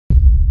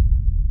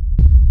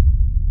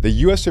The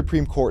U.S.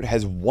 Supreme Court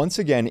has once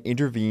again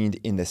intervened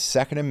in the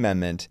Second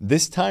Amendment,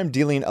 this time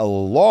dealing a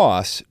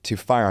loss to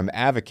firearm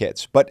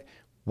advocates. But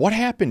what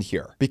happened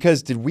here?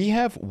 Because did we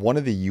have one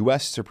of the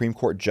U.S. Supreme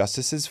Court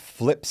justices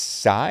flip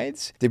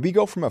sides? Did we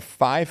go from a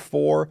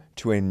 5-4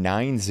 to a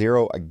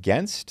 9-0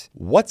 against?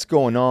 What's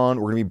going on?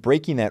 We're going to be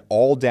breaking that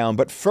all down.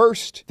 But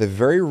first, the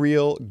very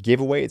real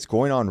giveaway. It's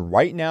going on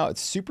right now. It's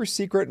super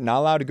secret, not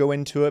allowed to go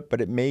into it, but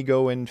it may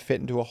go and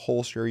fit into a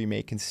holster. You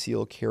may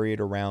conceal, carry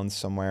it around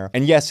somewhere.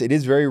 And yes, it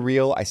is very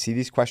real. I see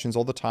these questions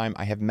all the time.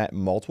 I have met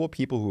multiple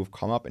people who have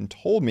come up and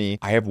told me,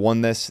 I have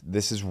won this.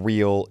 This is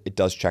real. It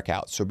does check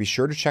out. So be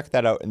sure to check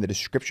that out in the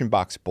description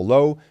box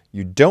below.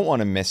 You don't want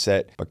to miss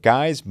it. But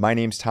guys, my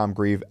name's Tom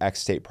Grieve,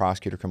 ex-state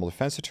prosecutor, criminal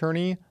defense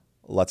attorney.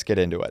 Let's get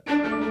into it.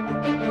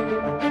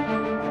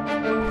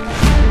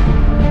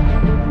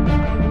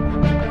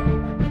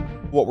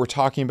 What we're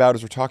talking about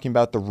is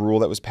the rule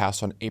that was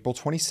passed on April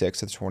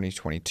 26th of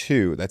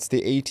 2022. That's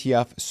the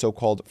ATF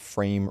so-called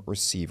frame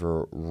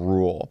receiver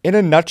rule. In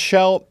a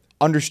nutshell,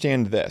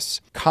 understand this.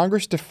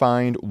 Congress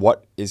defined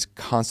what is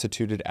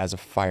constituted as a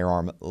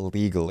firearm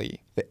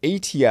legally. The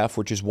ATF,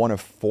 which is one of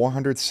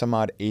 400 some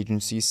odd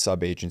agencies,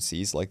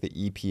 sub-agencies like the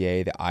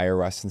EPA, the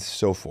IRS, and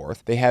so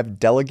forth, they have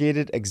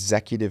delegated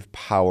executive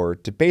power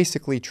to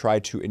basically try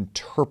to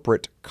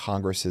interpret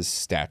Congress's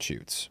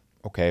statutes.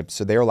 Okay,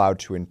 so they're allowed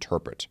to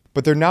interpret,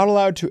 but they're not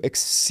allowed to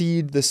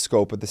exceed the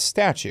scope of the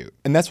statute.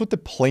 And that's what the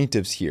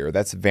plaintiffs here,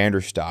 that's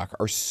Vanderstock,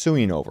 are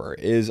suing over,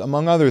 is,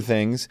 among other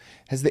things,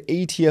 has the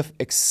ATF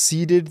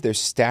exceeded their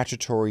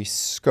statutory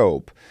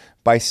scope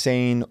by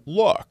saying,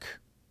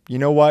 look, you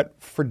know what?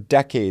 For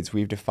decades,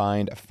 we've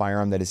defined a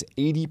firearm that is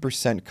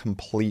 80%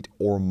 complete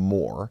or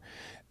more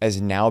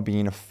as now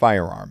being a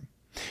firearm.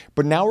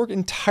 But now we're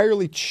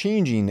entirely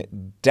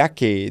changing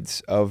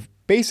decades of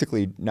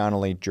basically not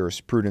only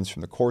jurisprudence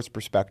from the court's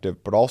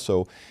perspective, but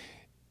also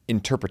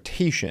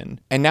interpretation.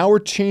 And now we're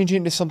changing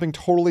into something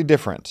totally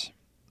different.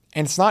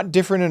 And it's not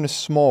different in a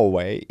small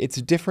way,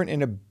 it's different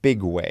in a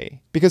big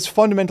way. Because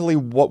fundamentally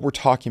what we're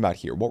talking about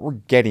here, what we're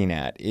getting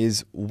at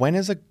is, when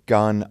is a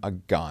gun a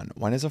gun?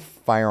 When is a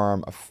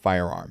firearm a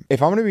firearm?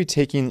 If I'm going to be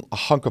taking a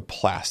hunk of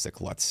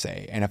plastic, let's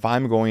say, and if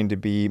I'm going to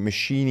be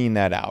machining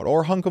that out,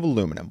 or a hunk of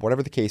aluminum,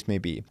 whatever the case may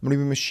be, I'm going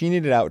to be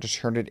machining it out to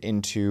turn it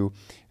into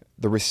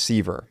the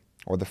receiver,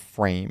 or the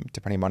frame,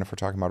 depending on if we're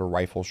talking about a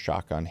rifle,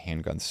 shotgun,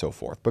 handgun, so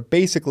forth. But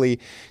basically,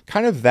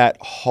 kind of that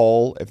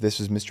hull, if this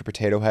is Mr.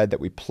 Potato Head,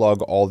 that we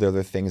plug all the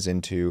other things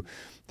into,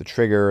 the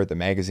trigger, the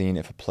magazine,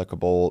 if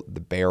applicable,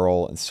 the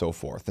barrel, and so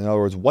forth. In other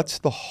words, what's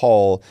the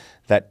hull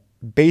that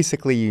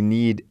basically you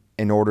need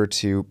in order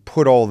to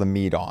put all the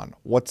meat on?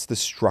 What's the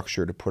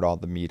structure to put all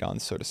the meat on,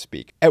 so to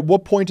speak? At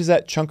what point does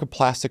that chunk of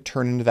plastic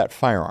turn into that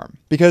firearm?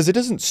 Because it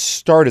doesn't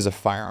start as a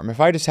firearm.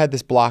 If I just had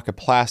this block of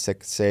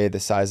plastic, say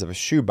the size of a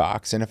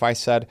shoebox, and if I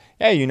said,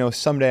 hey, you know,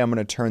 someday I'm going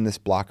to turn this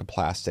block of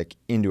plastic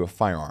into a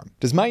firearm,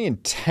 does my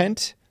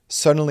intent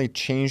suddenly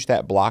change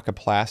that block of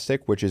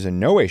plastic, which is in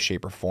no way,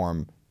 shape, or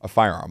form a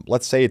firearm?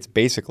 Let's say it's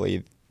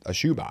basically a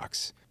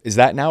shoebox. Is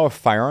that now a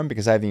firearm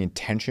because I have the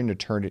intention to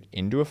turn it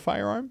into a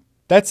firearm?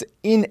 That's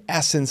in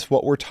essence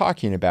what we're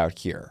talking about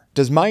here.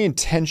 Does my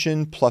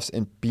intention plus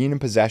being in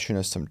possession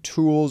of some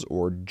tools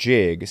or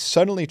jig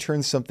suddenly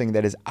turn something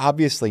that is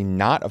obviously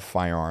not a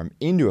firearm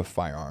into a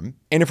firearm?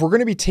 And if we're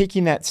going to be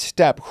taking that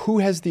step, who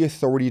has the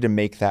authority to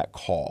make that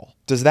call?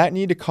 Does that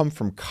need to come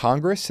from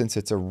Congress, since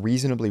it's a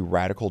reasonably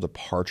radical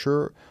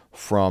departure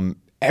from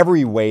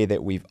every way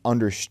that we've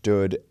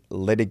understood,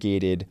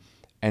 litigated,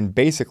 and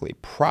basically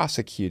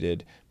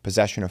prosecuted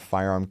possession of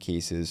firearm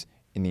cases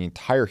in the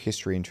entire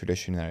history and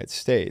tradition of the United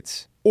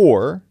States?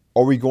 Or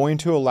are we going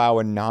to allow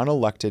a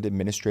non-elected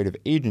administrative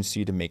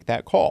agency to make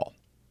that call?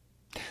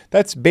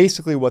 That's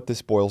basically what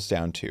this boils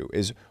down to,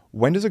 is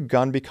when does a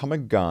gun become a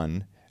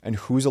gun and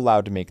who's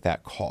allowed to make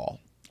that call?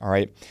 All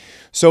right.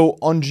 So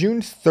on June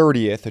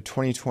 30th of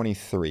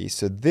 2023,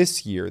 so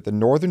this year, the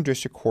Northern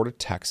District Court of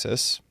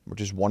Texas,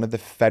 which is one of the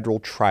federal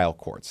trial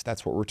courts,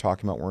 that's what we're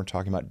talking about when we're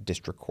talking about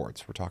district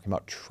courts. We're talking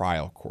about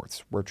trial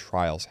courts, where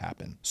trials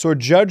happen. So a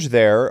judge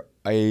there,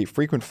 a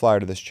frequent flyer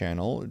to this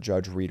channel,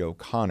 Judge Reed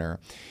O'Connor,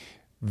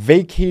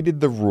 vacated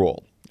the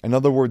rule. In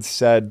other words,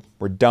 said,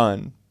 we're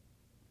done.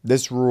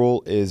 This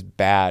rule is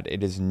bad.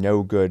 It is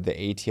no good. The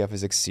ATF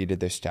has exceeded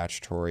their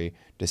statutory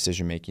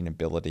decision-making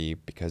ability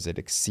because it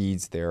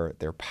exceeds their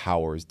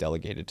powers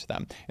delegated to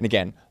them. And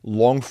again,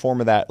 long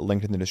form of that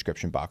linked in the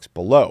description box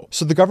below.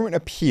 So the government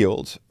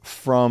appealed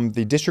from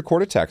the District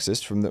Court of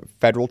Texas, from the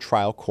federal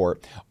trial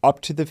court, up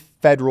to the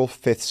federal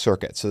Fifth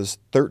Circuit. So there's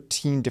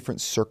 13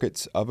 different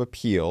circuits of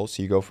appeal.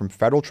 So you go from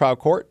federal trial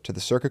court to the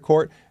circuit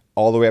court,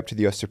 all the way up to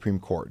the U.S. Supreme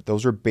Court.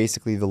 Those are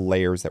basically the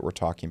layers that we're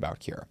talking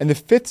about here. And the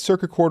Fifth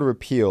Circuit Court of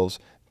Appeals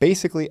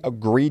basically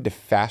agreed to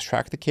fast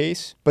track the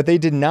case, but they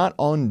did not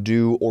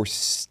undo or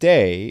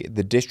stay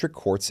the district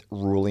court's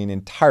ruling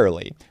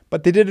entirely,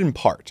 but they did in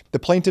part. The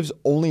plaintiffs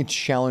only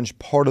challenged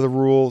part of the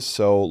rule,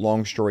 so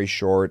long story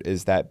short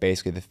is that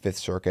basically the Fifth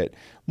Circuit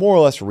more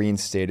or less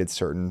reinstated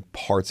certain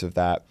parts of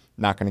that,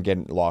 Not going to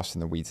get lost in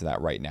the weeds of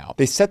that right now.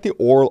 They set the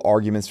oral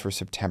arguments for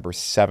September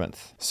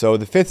 7th. So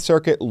the Fifth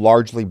Circuit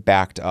largely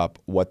backed up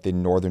what the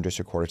Northern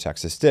District Court of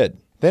Texas did.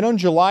 Then on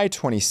July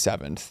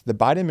 27th, the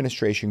Biden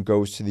administration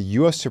goes to the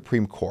U.S.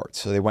 Supreme Court.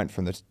 So they went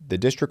from the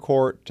District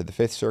Court to the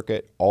Fifth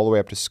Circuit all the way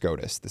up to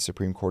SCOTUS, the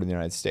Supreme Court of the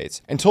United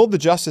States, and told the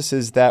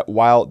justices that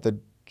while the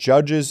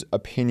judge's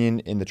opinion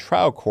in the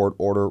trial court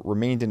order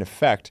remained in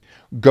effect,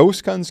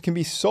 ghost guns can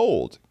be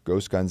sold.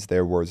 Ghost guns,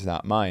 their words,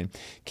 not mine,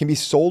 can be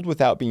sold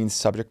without being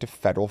subject to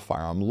federal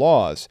firearm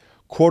laws.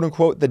 Quote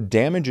unquote, the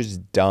damage is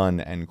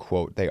done, end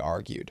quote, they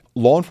argued.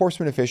 Law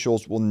enforcement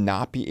officials will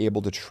not be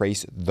able to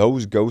trace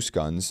those ghost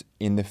guns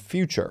in the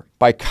future.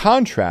 By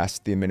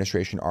contrast, the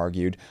administration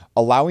argued,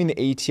 allowing the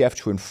ATF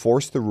to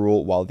enforce the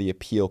rule while the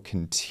appeal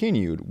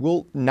continued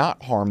will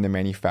not harm the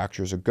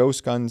manufacturers of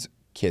ghost guns,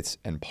 kits,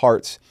 and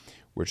parts,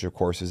 which of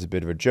course is a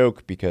bit of a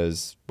joke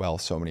because, well,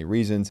 so many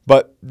reasons.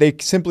 But they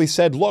simply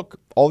said, look,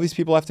 all these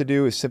people have to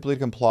do is simply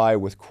comply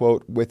with,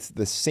 quote, with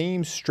the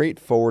same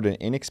straightforward and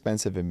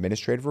inexpensive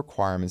administrative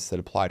requirements that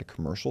apply to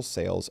commercial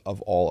sales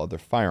of all other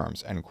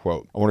firearms, end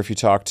quote. I wonder if you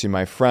talked to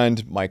my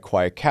friend, Mike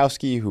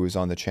Kwiatkowski, who was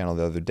on the channel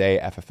the other day,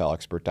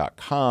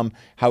 fflexpert.com,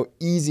 how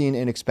easy and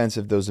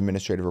inexpensive those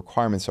administrative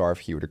requirements are, if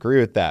he would agree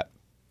with that.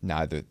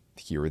 Neither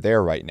here or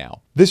there right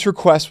now. This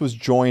request was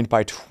joined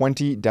by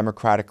 20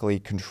 democratically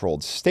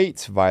controlled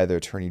states via their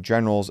attorney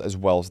generals, as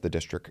well as the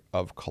District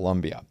of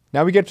Columbia.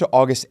 Now we get to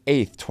August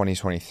 8th,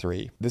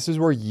 2023. This is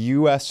where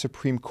U.S.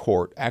 Supreme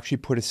Court actually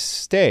put a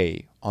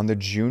stay on the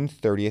June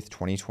 30th,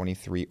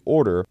 2023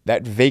 order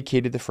that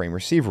vacated the frame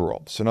receiver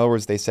rule. So in other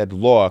words, they said,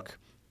 look,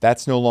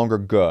 that's no longer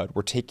good.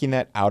 We're taking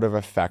that out of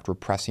effect. We're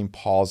pressing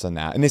pause on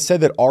that. And they said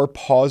that our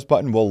pause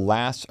button will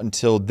last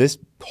until this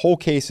whole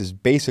case is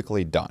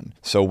basically done.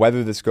 So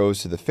whether this goes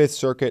to the Fifth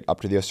Circuit,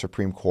 up to the U.S.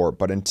 Supreme Court,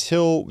 but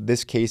until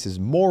this case is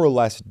more or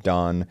less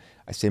done,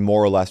 I say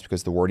more or less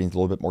because the wording is a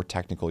little bit more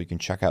technical. You can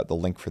check out the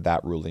link for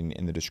that ruling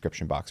in the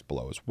description box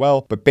below as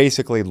well. But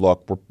basically,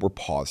 look, we're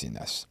pausing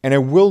this. And I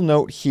will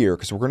note here,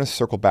 because we're going to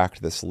circle back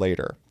to this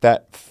later,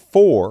 that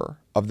 4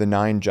 of the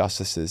 9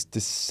 justices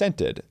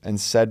dissented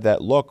and said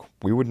that, look,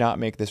 we would not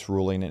make this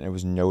ruling, and it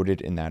was noted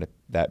in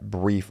that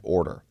brief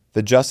order.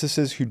 The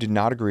justices who did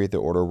not agree with the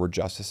order were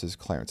Justices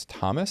Clarence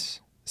Thomas,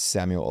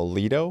 Samuel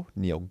Alito,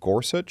 Neil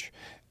Gorsuch,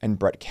 and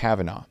Brett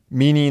Kavanaugh,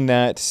 meaning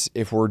that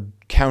if we're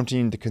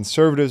counting the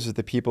conservatives as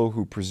the people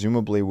who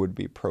presumably would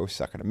be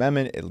pro-Second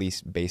Amendment, at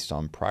least based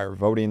on prior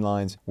voting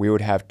lines, we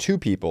would have 2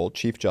 people,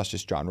 Chief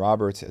Justice John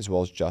Roberts as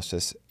well as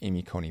Justice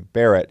Amy Coney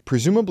Barrett,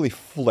 presumably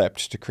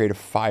flipped to create a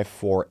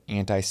 5-4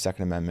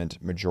 anti-Second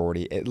Amendment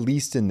majority, at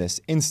least in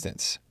this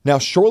instance. Now,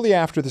 shortly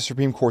after the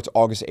Supreme Court's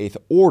August 8th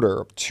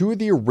order, 2 of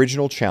the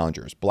original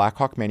challengers,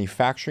 Blackhawk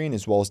Manufacturing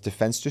as well as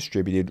Defense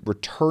Distributed,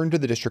 returned to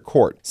the district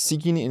court,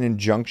 seeking an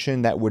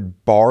injunction that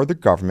would bar the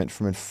government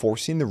from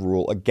enforcing the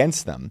rule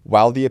against them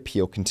while the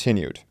appeal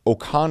continued.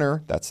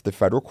 O'Connor, that's the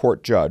federal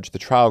court judge, the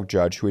trial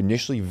judge who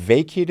initially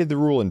vacated the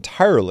rule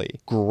entirely,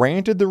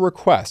 granted the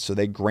request. So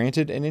they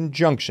granted an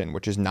injunction,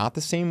 which is not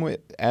the same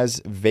as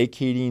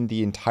vacating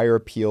the entire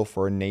appeal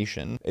for a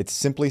nation. It's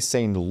simply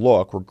saying,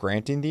 look, we're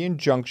granting the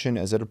injunction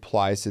as it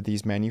applies to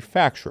these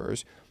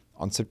manufacturers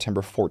on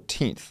September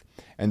 14th.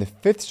 And the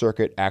Fifth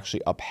Circuit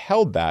actually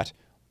upheld that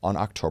on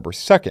October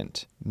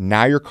 2nd.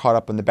 Now you're caught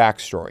up in the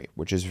backstory,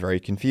 which is very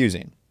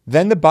confusing.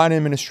 Then the Biden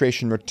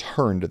administration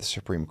returned to the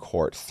Supreme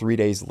Court 3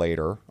 days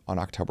later on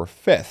October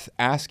 5th,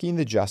 asking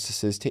the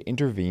justices to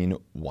intervene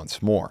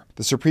once more.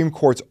 The Supreme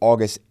Court's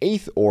August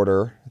 8th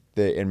order,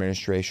 the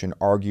administration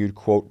argued,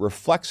 quote,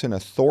 reflects an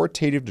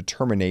authoritative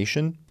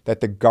determination that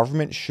the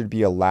government should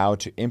be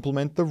allowed to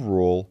implement the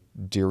rule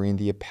during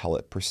the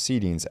appellate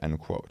proceedings, end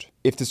quote.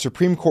 If the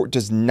Supreme Court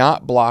does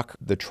not block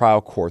the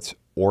trial court's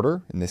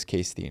order, in this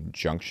case the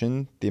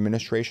injunction, the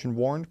administration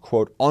warned,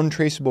 quote,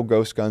 untraceable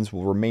ghost guns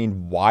will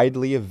remain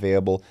widely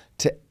available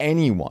to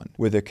anyone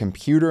with a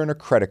computer and a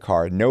credit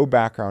card, no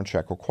background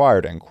check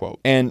required, end quote.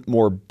 And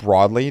more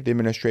broadly, the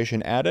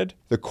administration added,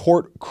 the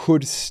court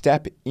could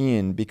step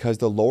in because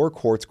the lower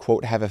courts,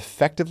 quote, have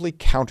effectively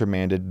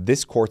countermanded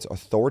this court's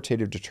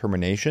authoritative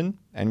determination,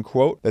 end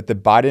quote, that the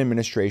Biden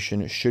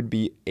administration should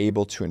be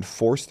able to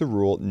enforce the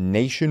rule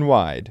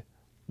nationwide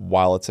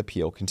while its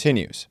appeal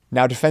continues.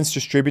 Now, Defense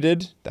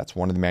Distributed, that's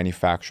one of the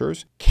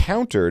manufacturers,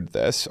 countered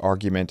this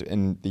argument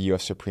in the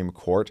U.S. Supreme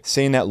Court,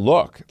 saying that,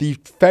 look, the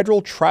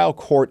federal trial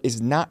court is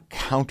not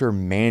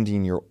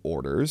countermanding your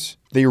orders.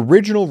 The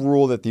original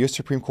rule that the U.S.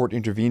 Supreme Court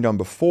intervened on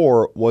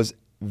before was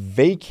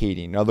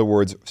vacating, in other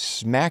words,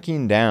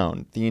 smacking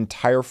down the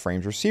entire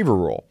frames receiver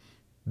rule.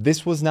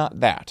 This was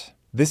not that.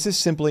 This is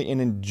simply an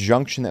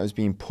injunction that was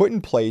being put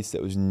in place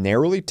that was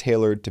narrowly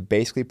tailored to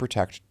basically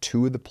protect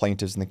 2 of the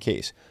plaintiffs in the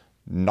case.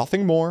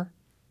 Nothing more,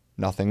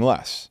 nothing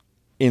less.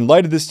 In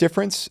light of this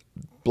difference,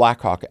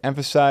 Blackhawk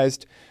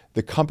emphasized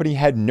the company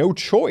had no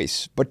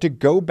choice but to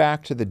go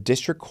back to the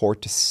district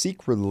court to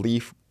seek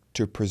relief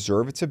to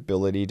preserve its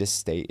ability to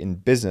stay in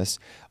business,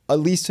 at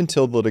least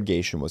until the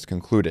litigation was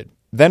concluded.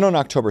 Then on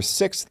October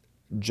 6th,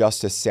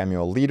 Justice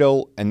Samuel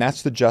Alito, and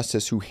that's the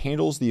justice who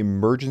handles the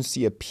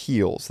emergency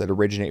appeals that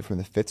originate from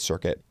the Fifth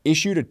Circuit,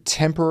 issued a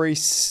temporary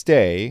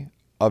stay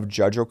of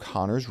Judge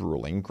O'Connor's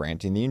ruling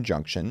granting the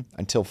injunction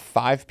until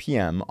 5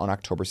 p.m. on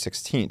October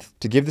 16th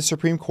to give the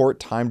Supreme Court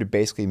time to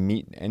basically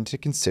meet and to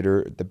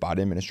consider the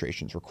Biden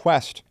administration's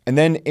request. And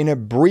then in a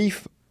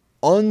brief,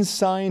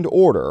 unsigned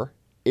order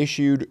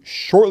issued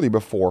shortly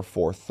before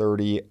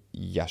 4:30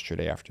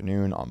 yesterday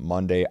afternoon on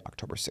Monday,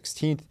 October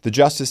 16th, the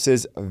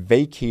justices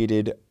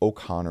vacated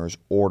O'Connor's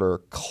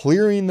order,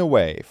 clearing the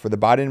way for the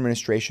Biden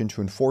administration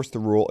to enforce the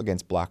rule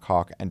against Black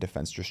Hawk and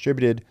Defense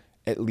Distributed,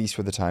 at least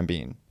for the time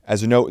being.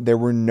 As a note, there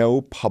were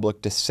no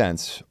public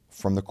dissents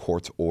from the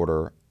court's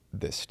order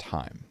this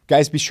time.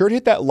 Guys, be sure to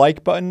hit that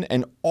like button,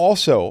 and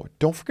also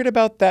don't forget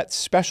about that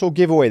special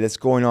giveaway that's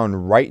going on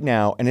right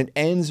now, and it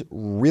ends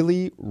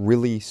really,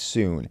 really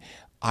soon.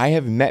 I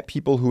have met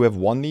people who have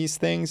won these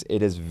things.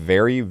 It is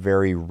very,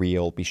 very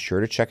real. Be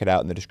sure to check it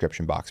out in the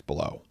description box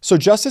below. So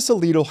Justice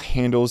Alito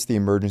handles the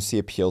emergency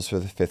appeals for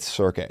the Fifth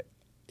Circuit.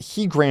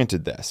 He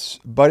granted this,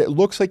 but it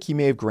looks like he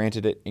may have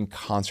granted it in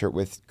concert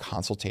with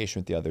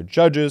consultation with the other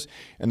judges,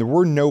 and there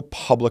were no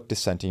public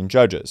dissenting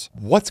judges.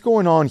 What's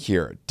going on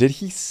here? Did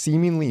he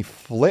seemingly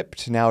flip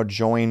to now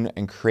join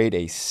and create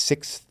a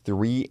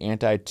 6-3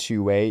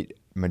 anti-2A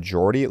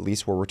majority, at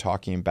least where we're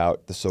talking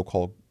about the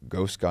so-called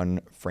ghost gun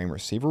frame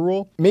receiver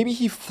rule? Maybe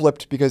he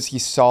flipped because he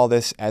saw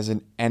this as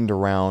an end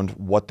around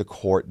what the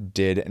court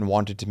did and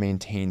wanted to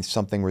maintain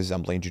something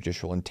resembling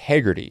judicial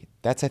integrity.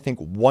 That's, I think,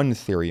 one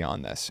theory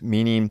on this,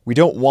 meaning we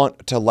don't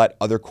want to let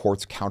other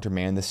courts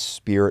countermand the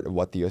spirit of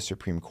what the U.S.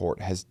 Supreme Court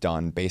has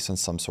done based on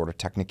some sort of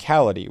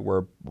technicality,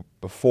 where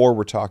before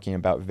we're talking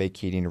about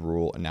vacating a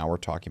rule and now we're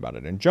talking about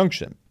an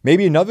injunction.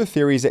 Maybe another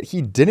theory is that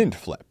he didn't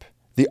flip.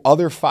 The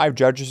other 5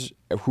 judges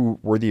who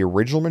were the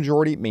original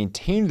majority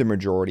maintained the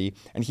majority,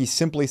 and he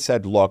simply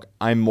said, look,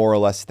 I'm more or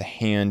less the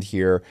hand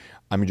here.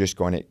 I'm just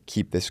going to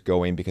keep this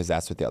going because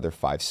that's what the other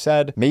 5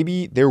 said.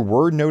 Maybe there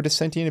were no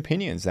dissenting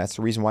opinions. That's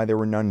the reason why there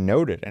were none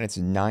noted, and it's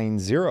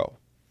 9-0.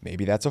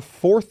 Maybe that's a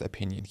 4th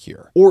opinion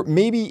here. Or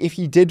maybe if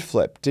he did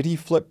flip, did he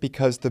flip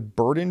because the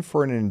burden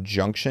for an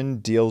injunction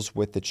deals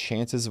with the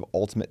chances of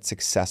ultimate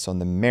success on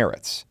the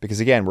merits? Because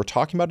again, we're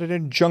talking about an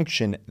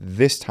injunction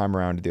this time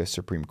around to the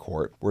Supreme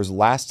Court, whereas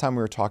last time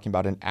we were talking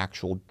about an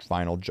actual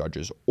final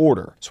judge's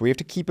order. So we have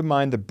to keep in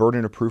mind the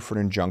burden of proof for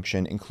an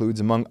injunction includes,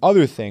 among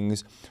other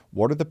things,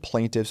 what are the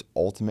plaintiff's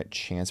ultimate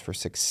chance for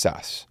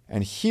success?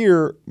 And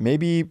here,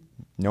 maybe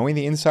knowing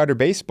the insider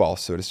baseball,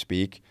 so to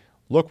speak,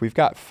 look, we've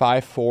got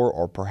 5-4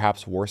 or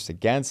perhaps worse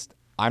against.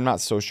 I'm not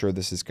so sure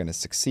this is going to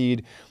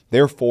succeed.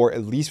 Therefore,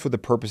 at least for the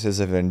purposes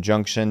of an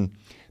injunction,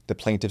 the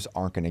plaintiffs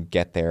aren't going to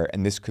get there,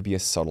 and this could be a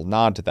subtle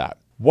nod to that.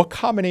 What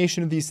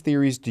combination of these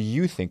theories do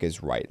you think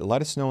is right?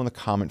 Let us know in the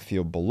comment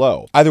field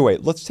below. Either way,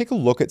 let's take a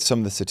look at some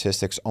of the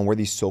statistics on where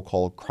these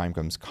so-called crime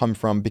guns come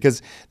from,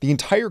 because the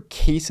entire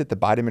case that the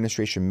Biden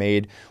administration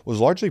made was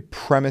largely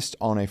premised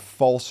on a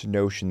false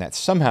notion that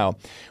somehow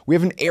we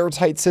have an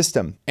airtight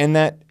system, and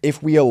that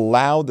if we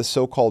allow the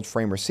so-called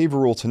frame receiver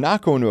rule to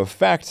not go into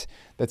effect,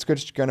 that's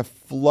just going to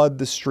flood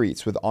the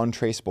streets with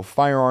untraceable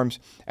firearms,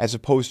 as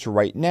opposed to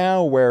right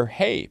now where,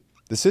 hey,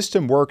 the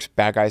system works,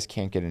 bad guys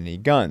can't get any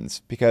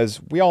guns, because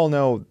we all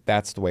know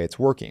that's the way it's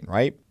working,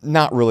 right?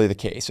 Not really the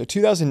case. A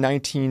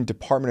 2019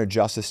 Department of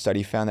Justice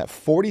study found that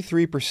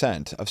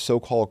 43% of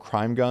so-called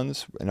crime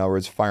guns, in other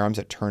words, firearms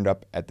that turned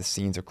up at the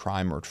scenes of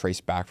crime or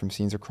traced back from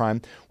scenes of crime,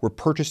 were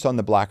purchased on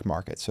the black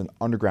market, so an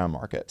underground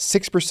market.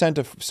 6%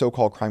 of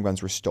so-called crime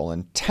guns were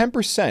stolen.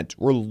 10%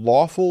 were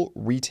lawful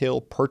retail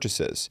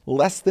purchases.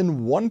 Less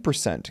than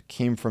 1%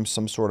 came from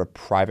some sort of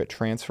private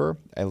transfer,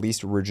 at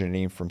least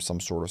originating from some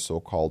sort of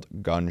so-called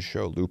gun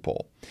show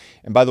loophole.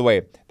 And by the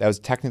way, that was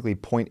technically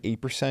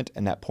 0.8%,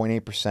 and that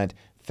 0.8%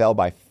 fell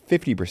by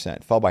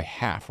 50%, fell by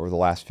half over the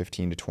last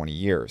 15 to 20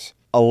 years.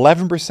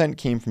 11%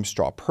 came from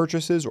straw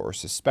purchases or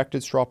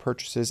suspected straw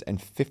purchases, and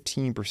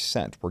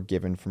 15% were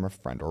given from a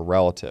friend or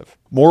relative.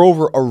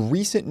 Moreover, a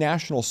recent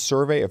national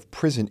survey of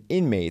prison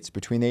inmates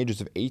between the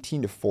ages of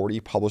 18 to 40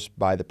 published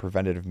by the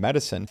Preventative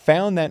Medicine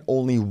found that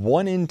only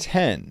 1 in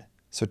 10,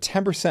 so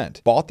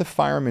 10%, bought the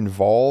firearm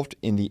involved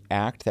in the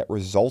act that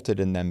resulted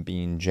in them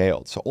being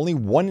jailed. So only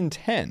 1 in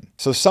 10.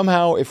 So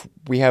somehow, if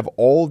we have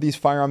all of these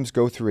firearms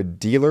go through a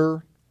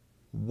dealer,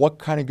 what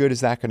kind of good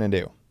is that going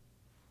to do?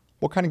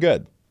 What kind of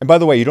good? And by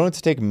the way, you don't have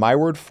to take my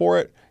word for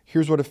it.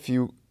 Here's what a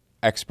few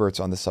experts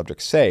on the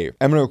subject say.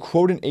 I'm going to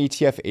quote an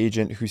ATF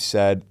agent who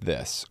said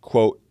this,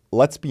 quote,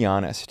 "Let's be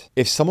honest.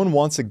 If someone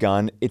wants a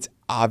gun, it's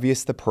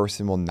obvious the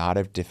person will not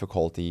have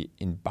difficulty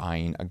in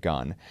buying a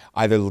gun,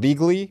 either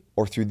legally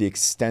or through the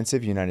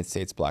extensive United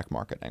States black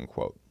market," end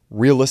quote.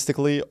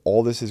 Realistically,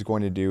 all this is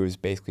going to do is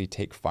basically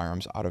take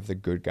firearms out of the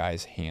good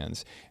guys'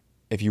 hands.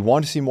 If you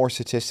want to see more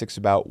statistics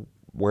about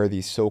where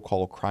these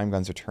so-called crime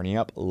guns are turning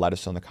up, let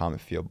us know in the comment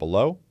field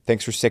below.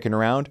 Thanks for sticking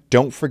around.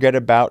 Don't forget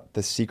about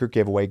the secret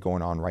giveaway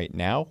going on right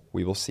now.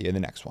 We will see you in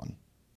the next one.